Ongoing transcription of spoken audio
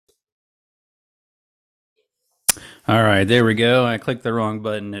All right, there we go. I clicked the wrong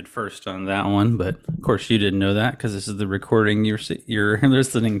button at first on that one, but of course you didn't know that because this is the recording you're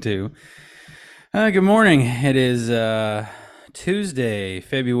listening to. Good morning. It is Tuesday,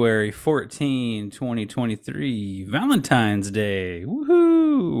 February 14, 2023, Valentine's Day.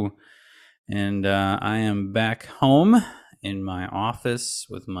 Woohoo! And I am back home in my office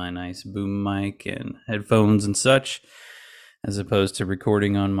with my nice boom mic and headphones and such, as opposed to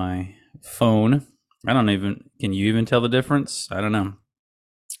recording on my phone. Can you even tell the difference? I don't know.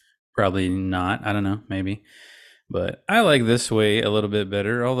 Probably not. I don't know. Maybe. But I like this way a little bit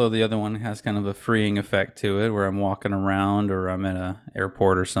better, although the other one has kind of a freeing effect to it where I'm walking around or I'm at a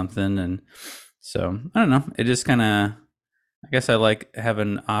airport or something. And so I don't know. It just kind of, I guess I like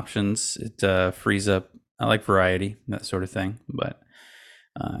having options. It frees up. I like variety, that sort of thing. But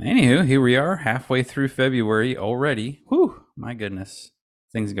anywho, here we are halfway through February already. Whew, my goodness.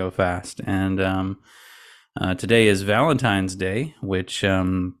 Things go fast. And today is Valentine's Day, which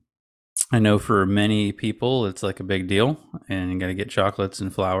I know for many people it's like a big deal, and you got to get chocolates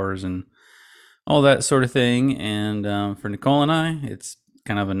and flowers and all that sort of thing. And for Nicole and I, it's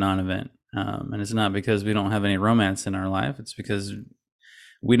kind of a non-event. And it's not because we don't have any romance in our life. It's because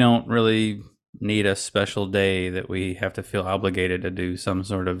we don't really need a special day that we have to feel obligated to do some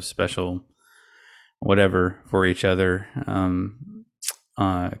sort of special whatever for each other,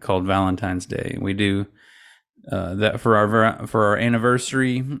 called Valentine's Day. We do that for our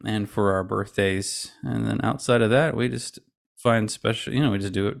anniversary and for our birthdays, and then outside of that, we just find special. We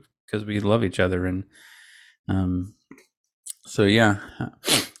just do it because we love each other, and um, so yeah,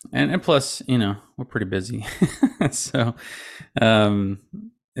 and plus, we're pretty busy, so um,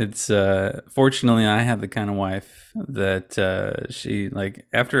 it's fortunately I have the kind of wife that she like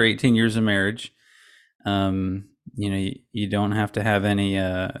after 18 years of marriage, you don't have to have any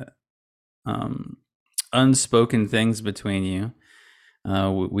um unspoken things between you.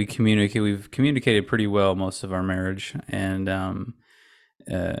 We communicate. We've communicated pretty well most of our marriage, and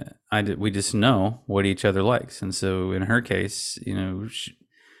we just know what each other likes. And so, in her case,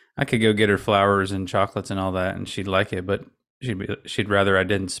 I could go get her flowers and chocolates and all that, and she'd like it, but she'd rather I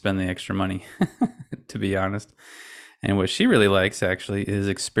didn't spend the extra money, to be honest. And what she really likes actually is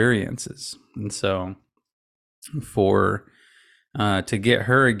experiences. And so, for to get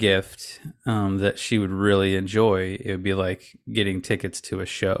her a gift that she would really enjoy, it would be like getting tickets to a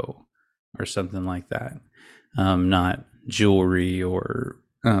show or something like that. Not jewelry or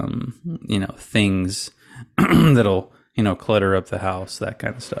things that'll clutter up the house, that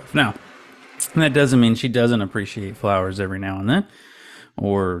kind of stuff. Now, that doesn't mean she doesn't appreciate flowers every now and then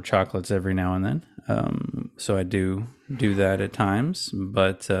or chocolates every now and then. So I do that at times,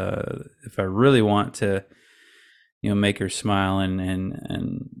 but if I really want to make her smile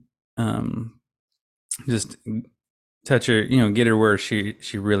and just touch her, get her where she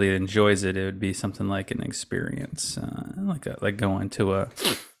really enjoys it. It would be something like an experience, like going to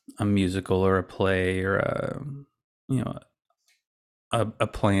a musical or a play or you know a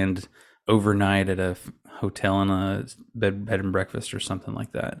planned overnight at a hotel in a bed and breakfast or something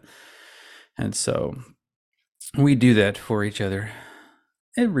like that. And so we do that for each other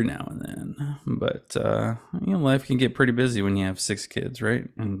every now and then. But life can get pretty busy when you have 6 kids, right?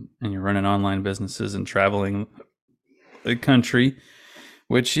 And you're running online businesses and traveling the country.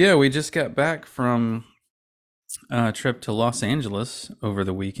 Which, yeah, we just got back from a trip to Los Angeles over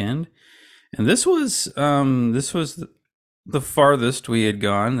the weekend, and this was the farthest we had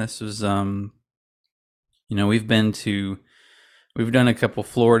gone. This was we've done a couple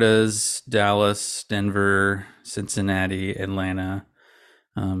Floridas, Dallas, Denver, Cincinnati, Atlanta,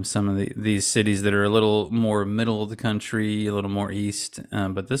 some of these cities that are a little more middle of the country, a little more east.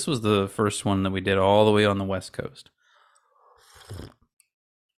 But this was the first one that we did all the way on the West Coast.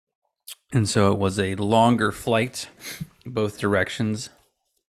 And so it was a longer flight, both directions,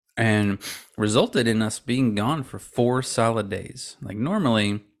 and resulted in us being gone for 4 solid days. Like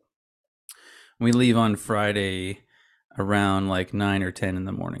normally, we leave on Friday around like 9 or 10 in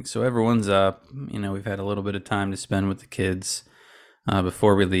the morning. So everyone's up. We've had a little bit of time to spend with the kids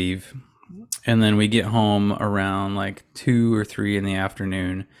before we leave. And then we get home around like 2 or 3 in the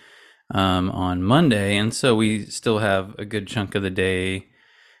afternoon on Monday. And so we still have a good chunk of the day.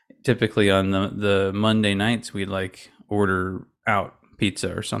 Typically on the Monday nights, we'd like order out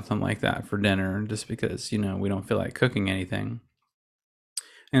pizza or something like that for dinner, just because, we don't feel like cooking anything.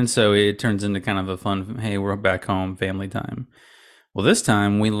 And so it turns into kind of a fun, hey, we're back home, family time. Well, this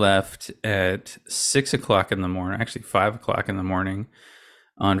time we left at 6 o'clock in the morning, actually 5 o'clock in the morning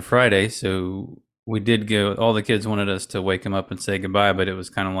on Friday. So we did go, all the kids wanted us to wake them up and say goodbye, but it was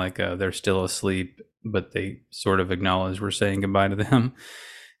kind of like they're still asleep but they sort of acknowledge we're saying goodbye to them.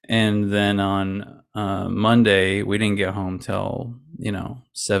 And then on Monday, we didn't get home till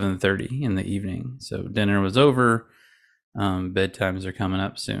 7:30 in the evening. So dinner was over. Bedtimes are coming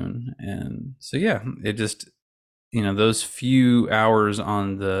up soon, and so yeah, it just those few hours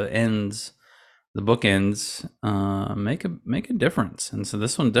on the bookends, make a difference. And so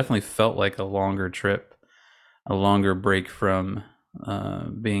this one definitely felt like a longer trip, a longer break from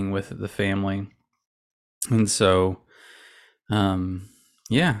being with the family. And so,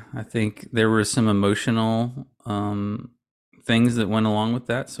 yeah, I think there were some emotional things that went along with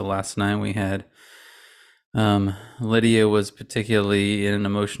that. So last night we had Lydia was particularly in an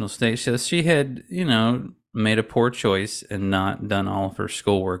emotional state. So she had, made a poor choice and not done all of her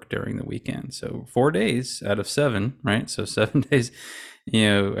schoolwork during the weekend. So 4 days out of 7, right? So 7 days,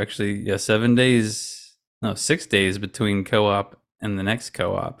 actually, yeah, 7 days, no, 6 days between co-op and the next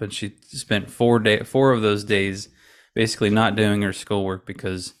co-op. And she spent 4 of those days basically not doing her schoolwork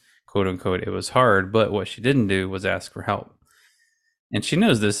because, quote unquote, it was hard. But what she didn't do was ask for help. And she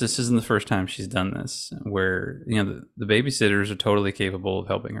knows this. This isn't the first time she's done this, where the babysitters are totally capable of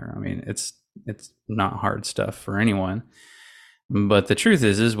helping her. I mean, it's not hard stuff for anyone. But the truth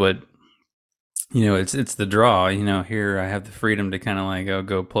is what it's the draw. Here I have the freedom to kind of like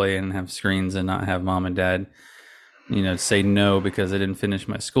go play and have screens and not have mom and dad say no because I didn't finish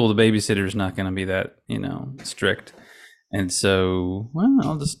my school. The babysitter's not going to be that strict. And so, well,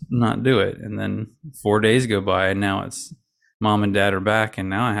 I'll just not do it. And then 4 days go by, and now it's mom and dad are back, and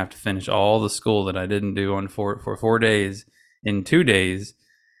now I have to finish all the school that I didn't do for 4 days in 2 days.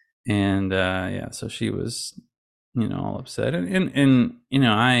 And yeah, so she was, all upset. And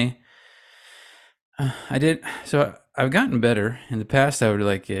I did. So I've gotten better. In the past, I would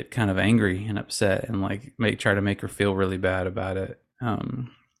like get kind of angry and upset and like try to make her feel really bad about it.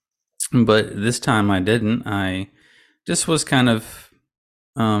 But this time I didn't. I just was kind of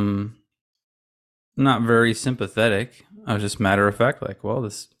not very sympathetic. I was just matter of fact, like, well,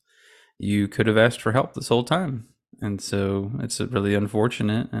 you could have asked for help this whole time. And so it's really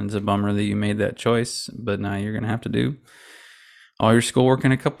unfortunate, and it's a bummer that you made that choice, but now you're going to have to do all your schoolwork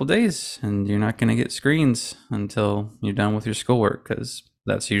in a couple days, and you're not going to get screens until you're done with your schoolwork, because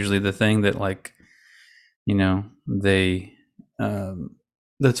that's usually the thing that, like, they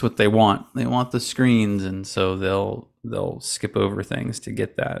that's what they want. They want the screens, and so they'll skip over things to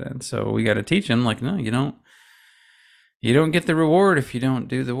get that. And so we got to teach them, like, no, you don't get the reward if you don't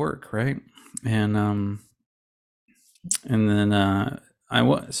do the work, right? And then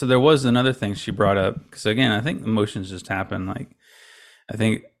so there was another thing she brought up, because again, I think emotions just happen. Like, I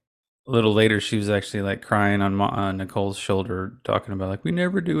think a little later she was actually like crying on Nicole's shoulder, talking about like, we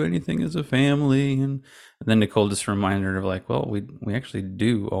never do anything as a family. And then Nicole just reminded her of like, well, we actually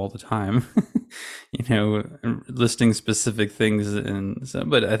do all the time, listing specific things. And so,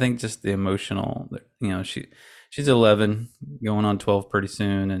 but I think just the emotional, she's 11 going on 12 pretty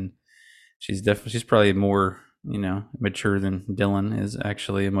soon, and she's probably more mature than Dylan is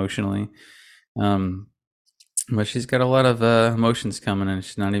actually emotionally. But she's got a lot of emotions coming, and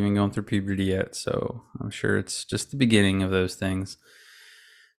she's not even going through puberty yet. So I'm sure it's just the beginning of those things.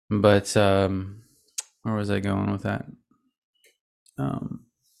 But where was I going with that? So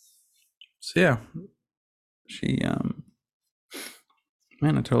yeah, she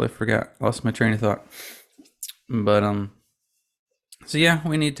man, I totally forgot. Lost my train of thought. But so yeah,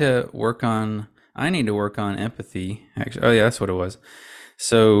 we need to work on. I need to work on empathy. Actually, oh yeah, that's what it was.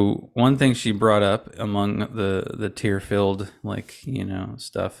 So one thing she brought up among the tear filled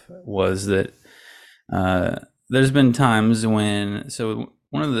stuff was that there's been times when, so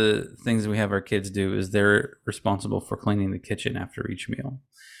one of the things we have our kids do is they're responsible for cleaning the kitchen after each meal,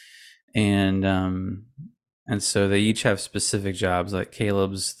 and so they each have specific jobs. Like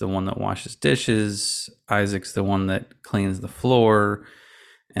Caleb's the one that washes dishes, Isaac's the one that cleans the floor,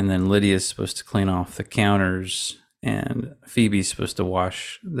 and then Lydia's supposed to clean off the counters, and Phoebe's supposed to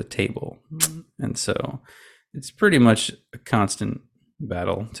wash the table. And so it's pretty much a constant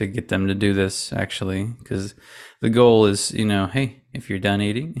battle to get them to do this, actually, because the goal is, hey, if you're done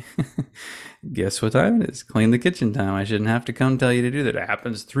eating, guess what time it is? Clean the kitchen time. I shouldn't have to come tell you to do that. It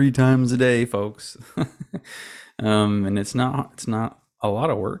happens 3 times a day, folks. And it's not a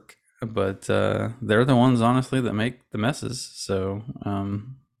lot of work, but they're the ones, honestly, that make the messes. So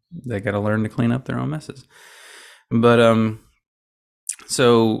they got to learn to clean up their own messes. But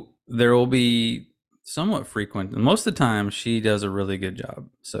so there will be somewhat frequent, and most of the time she does a really good job.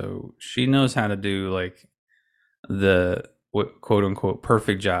 So she knows how to do like the quote unquote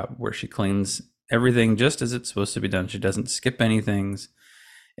perfect job, where she cleans everything just as it's supposed to be done. She doesn't skip any things,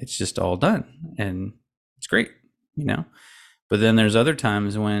 it's just all done and it's great, you know? But then there's other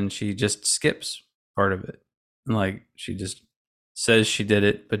times when she just skips part of it. Like she just says she did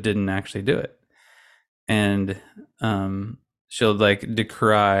it, but didn't actually do it. And she'll like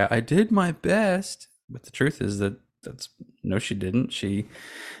decry, I did my best. But the truth is that that's no, she didn't.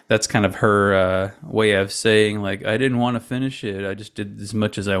 That's kind of her way of saying like, I didn't want to finish it. I just did as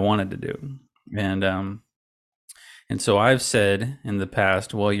much as I wanted to do. And um, and so I've said in the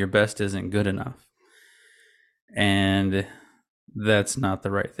past, well, your best isn't good enough. And that's not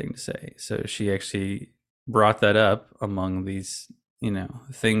the right thing to say. So she actually brought that up among these,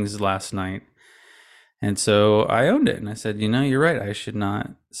 things last night. And so I owned it and I said, you're right. I should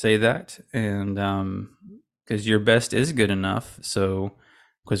not say that. And because your best is good enough. So,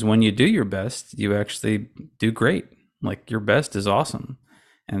 because when you do your best, you actually do great. Like your best is awesome.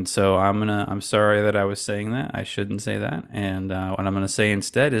 And so I'm sorry that I was saying that. I shouldn't say that. And what I'm gonna say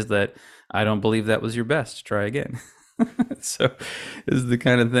instead is that I don't believe that was your best. Try again. So, this is the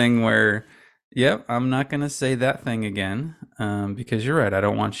kind of thing where, yep, I'm not gonna say that thing again, because you're right. I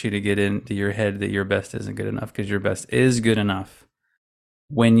don't want you to get into your head that your best isn't good enough, because your best is good enough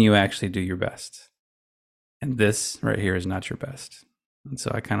when you actually do your best. And this right here is not your best. And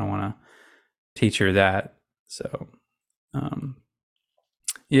so I kind of want to teach her that. So, um,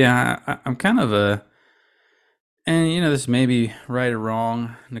 yeah, I'm kind of and this may be right or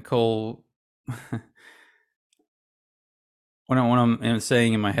wrong, Nicole. What I'm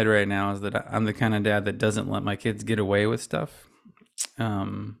saying in my head right now is that I'm the kind of dad that doesn't let my kids get away with stuff.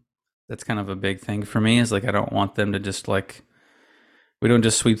 Um, that's kind of a big thing for me. Is like I don't want them to just like, we don't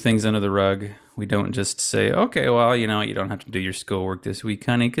just sweep things under the rug. We don't just say, okay, well, you don't have to do your schoolwork this week,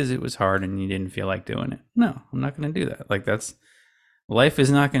 honey, because it was hard and you didn't feel like doing it. No, I'm not going to do that. Like life is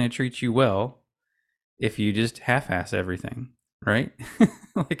not going to treat you well if you just half-ass everything, right?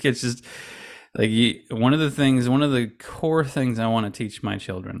 Like it's just like one of the core things I want to teach my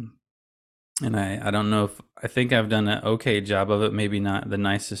children, and I don't know if I think I've done an okay job of it, maybe not the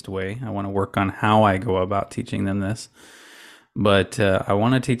nicest way. I want to work on how I go about teaching them this, but I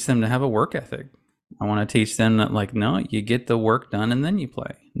want to teach them to have a work ethic. I want to teach them that, like, no, you get the work done and then you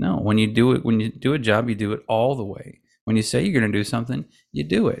play. No, when you do a job, you do it all the way. When you say you're going to do something, you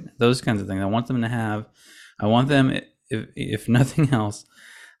do it. Those kinds of things. I want them, if nothing else,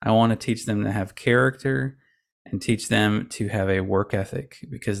 I want to teach them to have character and teach them to have a work ethic,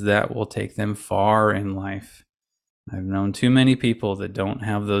 because that will take them far in life. I've known too many people that don't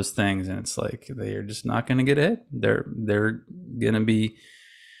have those things, and it's like they are just not going to get ahead. They're going to be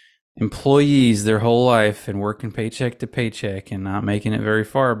employees their whole life and working paycheck to paycheck and not making it very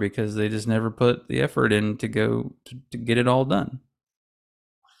far because they just never put the effort in to go to get it all done.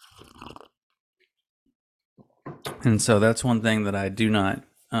 And so that's one thing that I do not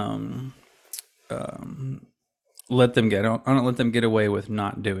let them get. I don't let them get away with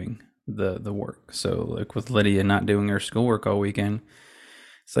not doing the work. So like with Lydia not doing her schoolwork all weekend,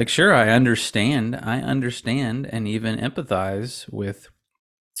 it's like, sure, I understand and even empathize with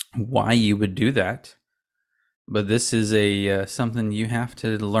why you would do that, but this is a something you have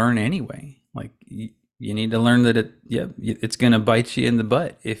to learn anyway. Like you need to learn that it's going to bite you in the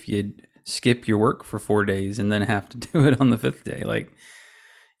butt if you skip your work for 4 days and then have to do it on the 5th day. Like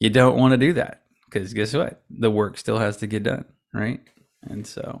you don't want to do that, because guess what? The work still has to get done, right? And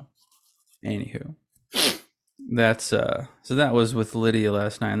so, anywho, that's so that was with Lydia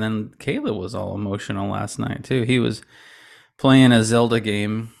last night, and then Caleb was all emotional last night too. He was playing a Zelda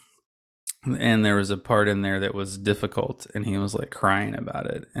game, and there was a part in there that was difficult, and he was like crying about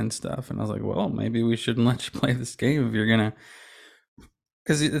it and stuff. And I was like, well, maybe we shouldn't let you play this game if you're gonna,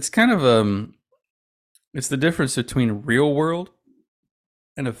 because it's kind of it's the difference between real world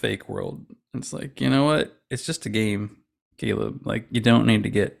and a fake world. It's like, you know what? It's just a game, Caleb. Like you don't need to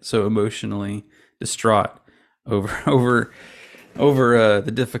get so emotionally distraught over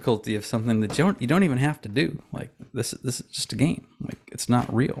the difficulty of something that you don't even have to do. Like this is just a game. Like it's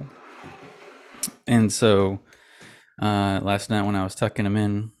not real. And so last night when I was tucking him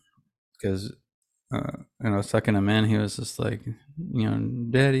in, because and I was tucking him in, he was just like,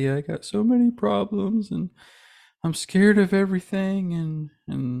 Daddy, I got so many problems and I'm scared of everything,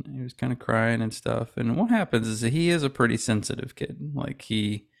 and he was kind of crying and stuff. And what happens is that he is a pretty sensitive kid. Like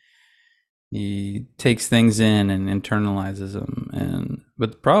he takes things in and internalizes them.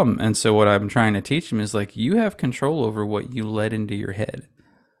 But the problem, and so what I'm trying to teach him is like, you have control over what you let into your head.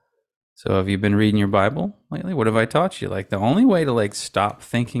 So have you been reading your Bible lately? What have I taught you? Like the only way to like stop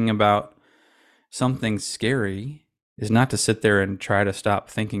thinking about something scary is not to sit there and try to stop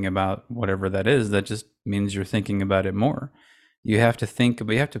thinking about whatever that is. That just means you're thinking about it more. you have to think,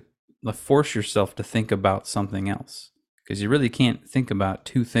 but you have to force yourself to think about something else, because you really can't think about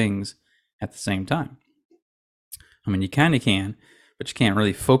two things at the same time. I mean, you kind of can, but you can't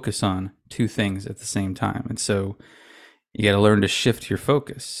really focus on two things at the same time. And so you got to learn to shift your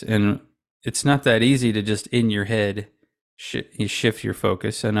focus. And it's not that easy to just in your head you shift your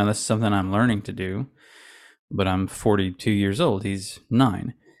focus. I know that's something I'm learning to do, but I'm 42 years old. He's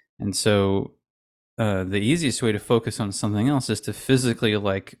 9. And so the easiest way to focus on something else is to physically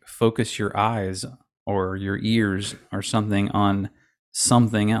like focus your eyes or your ears or something on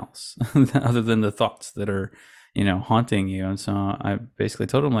something else other than the thoughts that are, haunting you. And so I basically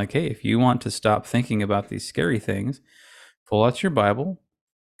told him, like, hey, if you want to stop thinking about these scary things, pull out your Bible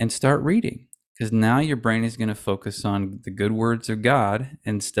and start reading, because now your brain is going to focus on the good words of God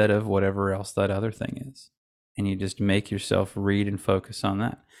instead of whatever else that other thing is. And you just make yourself read and focus on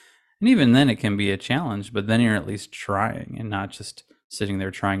that. And even then, it can be a challenge, but then you're at least trying and not just sitting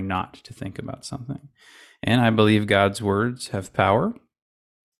there trying not to think about something. And I believe God's words have power.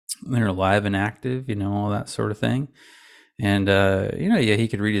 They're alive and active, all that sort of thing. And, yeah, he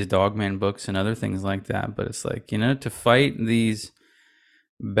could read his Dogman books and other things like that. But it's like, to fight these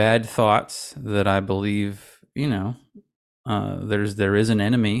bad thoughts that I believe, there is an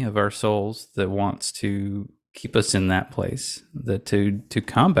enemy of our souls that wants to keep us in that place. That to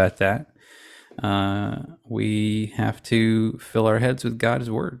combat that, we have to fill our heads with God's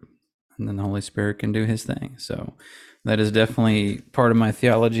word, and then the Holy Spirit can do His thing. So that is definitely part of my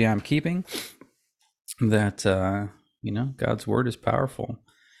theology I'm keeping. That God's word is powerful.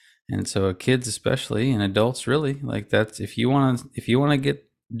 And so kids especially, and adults really, like, that's if you want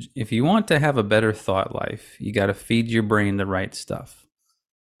to have a better thought life, you got to feed your brain the right stuff.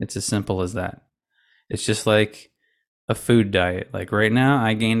 It's as simple as that. It's just like a food diet. Like right now,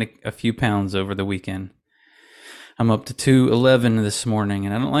 I gained a few pounds over the weekend. I'm up to 211 this morning,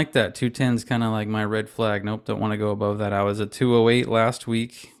 and I don't like that. 210 is kind of like my red flag. Nope, don't want to go above that. I was at 208 last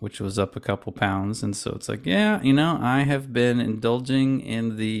week, which was up a couple pounds. And so it's like, yeah, I have been indulging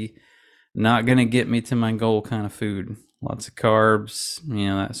in the not going to get me to my goal kind of food. Lots of carbs,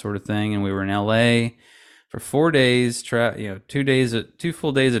 that sort of thing. And we were in LA for 4 days, 2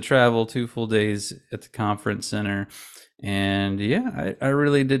 full days of travel, 2 full days at the conference center. And yeah, I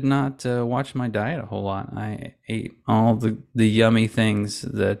really did not watch my diet a whole lot. I ate all the yummy things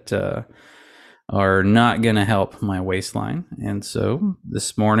that are not going to help my waistline. And so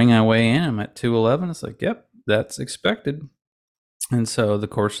this morning I weigh in, I'm at 211. It's like, yep, that's expected. And so the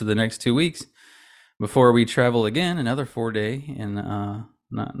course of the next 2 weeks, before we travel again, another 4-day, and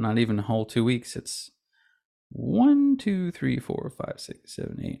not even a whole 2 weeks, it's 1, 2, 3, 4, 5, 6,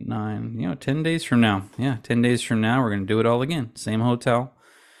 7, 8, 9, 10 days from now. Yeah, 10 days from now, we're going to do it all again. Same hotel,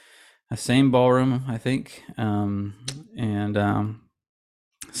 same ballroom, I think, and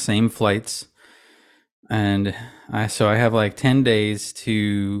same flights. And I have like 10 days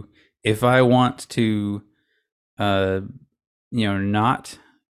to, if I want to, not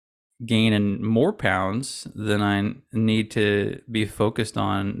gain more pounds, then I need to be focused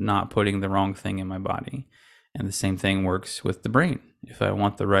on not putting the wrong thing in my body. And the same thing works with the brain. If I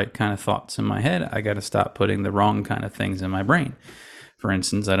want the right kind of thoughts in my head, I got to stop putting the wrong kind of things in my brain. For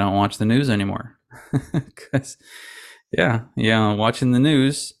instance, I don't watch the news anymore. Because, watching the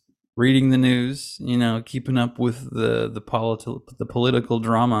news, reading the news, keeping up with the political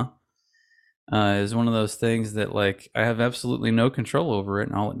drama is one of those things that, like, I have absolutely no control over it,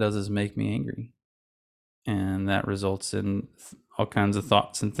 and all it does is make me angry. And that results in all kinds of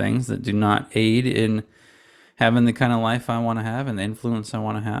thoughts and things that do not aid in having the kind of life I want to have and the influence I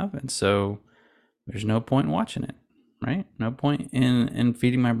want to have. And so there's no point in watching it, right? No point in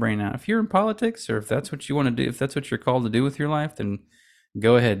feeding my brain out. If you're in politics, or if that's what you want to do, if that's what you're called to do with your life, then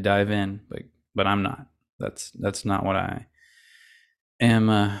go ahead, dive in. But I'm not. That's not what I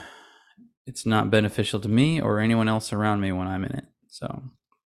am. It's not beneficial to me or anyone else around me when I'm in it. So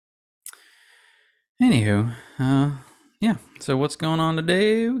anywho, yeah. So what's going on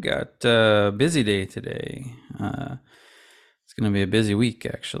today? We got a busy day today. It's going to be a busy week,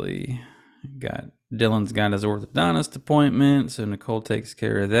 actually. Dylan's got his orthodontist appointment, so Nicole takes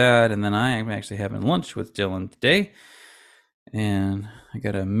care of that. And then I am actually having lunch with Dylan today. And I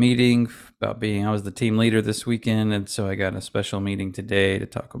got a meeting about I was the team leader this weekend, and so I got a special meeting today to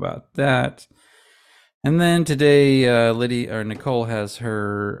talk about that. And then today, Nicole has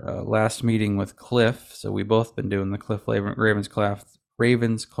her last meeting with Cliff. So we both been doing the Cliff Ravenscraft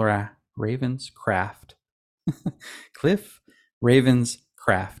Cliff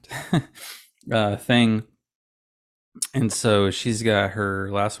Ravenscraft thing. And so she's got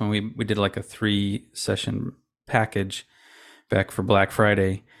her last one. We did like a 3-session package back for Black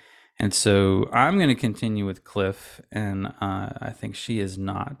Friday. And so I'm going to continue with Cliff, and I think she is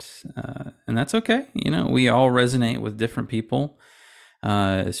not. And that's okay. We all resonate with different people.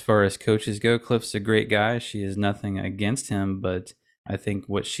 As far as coaches go, Cliff's a great guy. She has nothing against him, but I think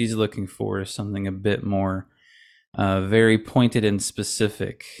what she's looking for is something a bit more very pointed and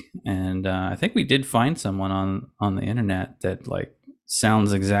specific. And I think we did find someone on the internet that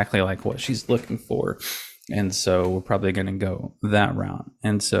sounds exactly like what she's looking for. And so we're probably going to go that route.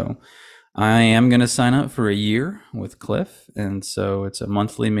 And so I am going to sign up for a year with Cliff. And so it's a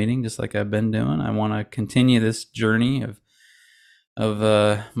monthly meeting, just like I've been doing. I want to continue this journey of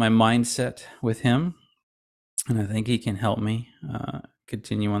my mindset with him. And I think he can help me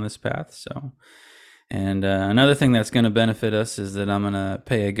continue on this path. So, and another thing that's going to benefit us is that I'm going to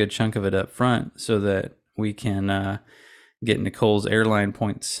pay a good chunk of it up front so that we can get Nicole's airline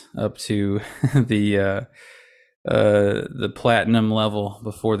points up to the platinum level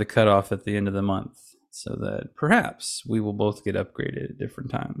before the cutoff at the end of the month, so that perhaps we will both get upgraded at different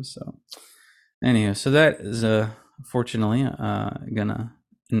times. So anyhow, so that is fortunately gonna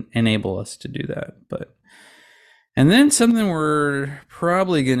enable us to do that. And then something we're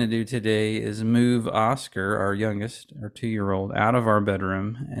probably gonna do today is move Oscar, our youngest, our 2-year-old, out of our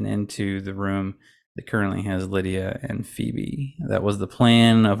bedroom and into the room that currently has Lydia and Phoebe. That was the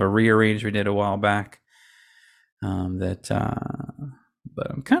plan of a rearrange we did a while back. But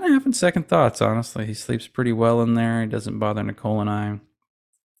I'm kind of having second thoughts, honestly. He sleeps pretty well in there. He doesn't bother Nicole and I.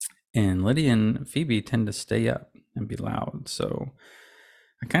 And Lydia and Phoebe tend to stay up and be loud. So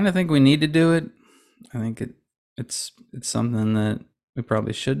I kind of think we need to do it. I think it's something that we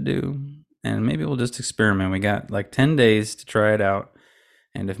probably should do. And maybe we'll just experiment. We got 10 days to try it out.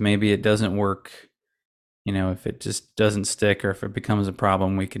 And if maybe it doesn't work, if it just doesn't stick or if it becomes a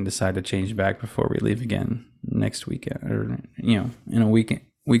problem, we can decide to change back before we leave again next weekend or, in a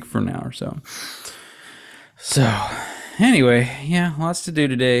week from now or so. So anyway, yeah, lots to do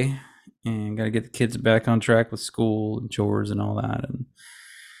today and got to get the kids back on track with school and chores and all that. And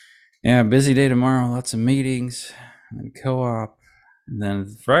yeah, busy day tomorrow, lots of meetings and co-op. And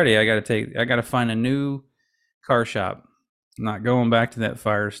then Friday, I got to find a new car shop. I'm not going back to that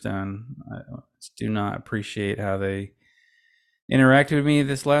Firestone. I do not appreciate how they interacted with me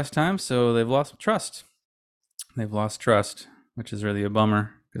this last time, so they've lost trust. Which is really a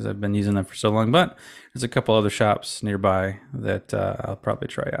bummer because I've been using them for so long. But there's a couple other shops nearby that I'll probably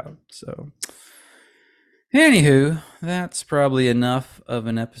try out. So anywho, that's probably enough of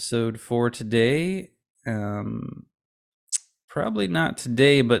an episode for today. Probably not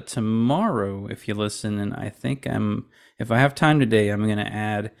today, but tomorrow if you listen. And I think if I have time today, I'm going to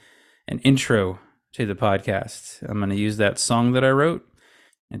add an intro to the podcast. I'm going to use that song that I wrote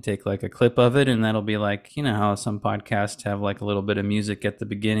and take a clip of it, and that'll be how some podcasts have a little bit of music at the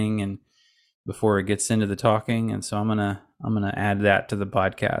beginning and before it gets into the talking. And so I'm gonna add that to the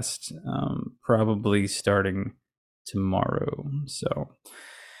podcast, probably starting tomorrow. So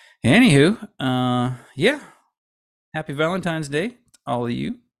anywho, yeah, happy Valentine's Day, all of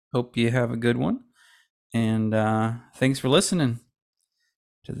you. Hope you have a good one, and thanks for listening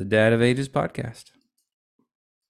to the Dad of Ages podcast.